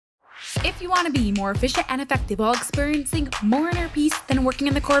If you want to be more efficient and effective while experiencing more inner peace, then working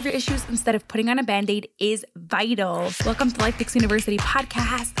on the core of your issues instead of putting on a Band-Aid is vital. Welcome to LifePix University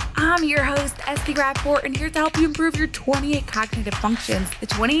podcast. I'm your host, Esty Rapport, and here to help you improve your 28 cognitive functions, the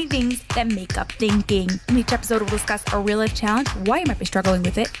 28 things that make up thinking. In each episode, we'll discuss a real-life challenge, why you might be struggling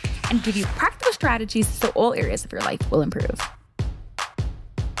with it, and give you practical strategies so all areas of your life will improve.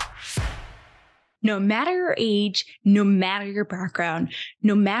 No matter your age, no matter your background,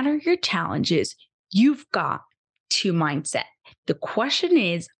 no matter your challenges, you've got two mindsets. The question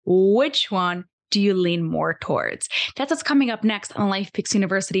is, which one do you lean more towards? That's what's coming up next on LifePix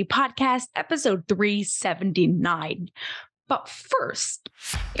University podcast, episode 379. But first,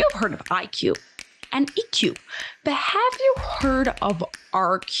 you've heard of IQ and EQ, but have you heard of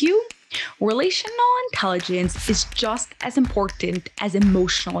RQ? Relational intelligence is just as important as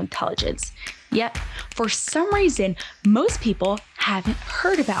emotional intelligence. Yet, for some reason, most people haven't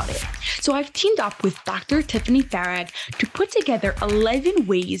heard about it. So I've teamed up with Dr. Tiffany Farag to put together 11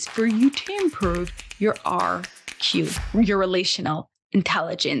 ways for you to improve your RQ, your relational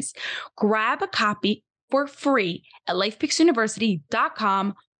intelligence. Grab a copy for free at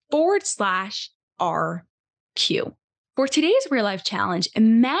lifepixuniversity.com/RQ. For today's real life challenge,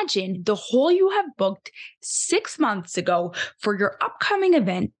 imagine the hole you have booked 6 months ago for your upcoming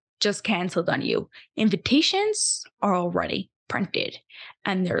event just canceled on you. Invitations are already printed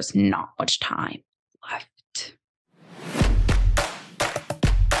and there's not much time left.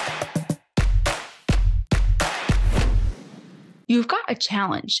 You've got a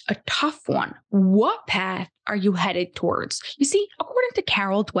challenge, a tough one. What path are you headed towards? You see, according to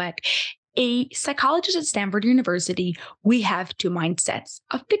Carol Dweck, a psychologist at Stanford University, we have two mindsets,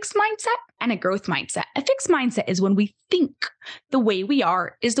 a fixed mindset and a growth mindset. A fixed mindset is when we think the way we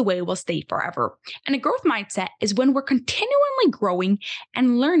are is the way we'll stay forever. And a growth mindset is when we're continually growing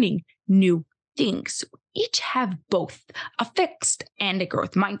and learning new things. Each have both a fixed and a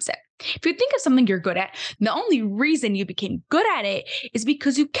growth mindset. If you think of something you're good at, the only reason you became good at it is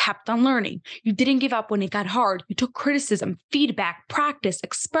because you kept on learning. You didn't give up when it got hard. You took criticism, feedback, practice,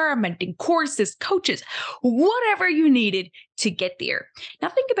 experimenting, courses, coaches, whatever you needed to get there. Now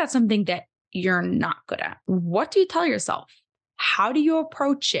think about something that you're not good at. What do you tell yourself? How do you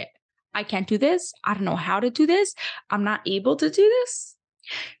approach it? I can't do this. I don't know how to do this. I'm not able to do this.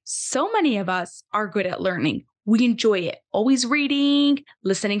 So many of us are good at learning. We enjoy it, always reading,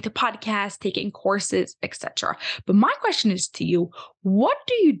 listening to podcasts, taking courses, etc. But my question is to you, what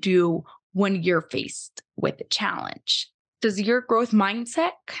do you do when you're faced with a challenge? Does your growth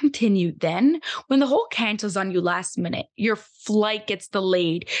mindset continue then? When the whole cancels on you last minute, your flight gets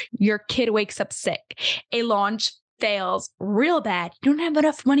delayed, your kid wakes up sick, a launch fails real bad, you don't have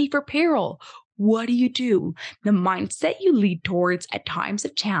enough money for payroll. What do? The mindset you lead towards at times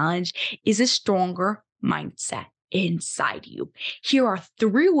of challenge is a stronger mindset inside you. Here are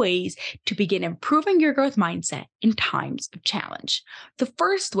 3 ways to begin improving your growth mindset in times of challenge. The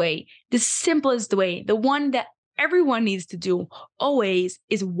first way, the simplest way, the one that everyone needs to do always,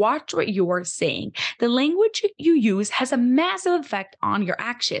 is watch what you are saying. The language you use has a massive effect on your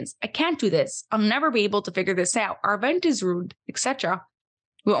actions. I can't do this. I'll never be able to figure this out. Our event is ruined, etc.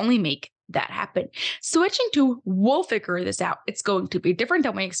 will only make that happen. Switching to we'll figure this out, it's going to be different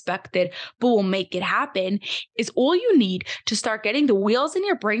than we expected, but we'll make it happen, is all you need to start getting the wheels in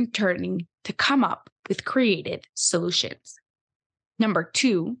your brain turning to come up with creative solutions. Number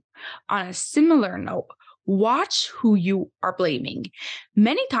 2, on a similar note, watch who you are blaming.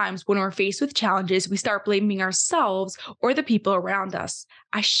 Many times when we're faced with challenges, we start blaming ourselves or the people around us.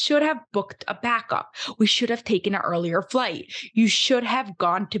 I should have booked a backup. We should have taken an earlier flight. You should have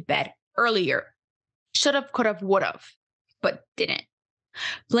gone to bed earlier. Should have, could have, would have, but didn't.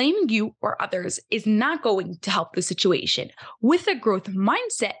 Blaming you or others is not going to help the situation. With a growth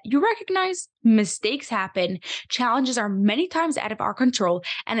mindset, you recognize mistakes happen, challenges are many times out of our control,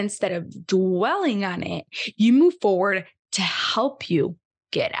 and instead of dwelling on it, you move forward to help you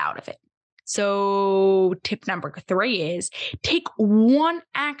get out of it. So tip number 3 is take one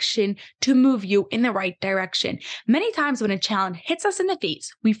action to move you in the right direction. Many times when a challenge hits us in the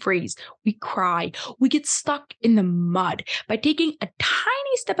face, we freeze, we cry, we get stuck in the mud. By taking a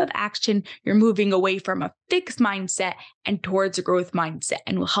tiny step of action, you're moving away from a fixed mindset and towards a growth mindset,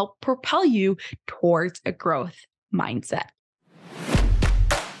 and will help propel you towards a growth mindset.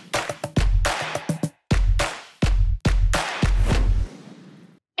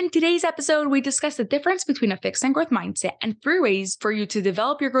 In today's episode, we discuss the difference between a fixed and growth mindset and 3 ways for you to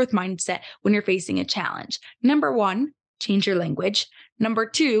develop your growth mindset when you're facing a challenge. Number 1, change your language. Number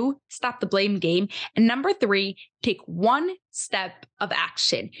 2, stop the blame game. And number 3, take one step of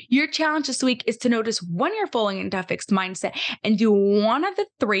action. Your challenge this week is to notice when you're falling into a fixed mindset and do one of the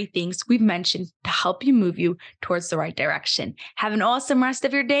 3 things we've mentioned to help you move you towards the right direction. Have an awesome rest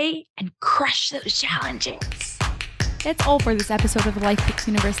of your day and crush those challenges. That's all for this episode of the LifePix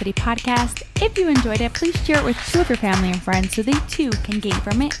University podcast. If you enjoyed it, please share it with 2 of your family and friends so they too can gain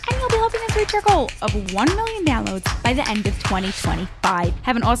from it, and you'll be helping us reach our goal of 1 million downloads by the end of 2025.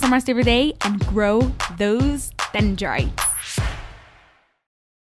 Have an awesome rest of your day and grow those dendrites.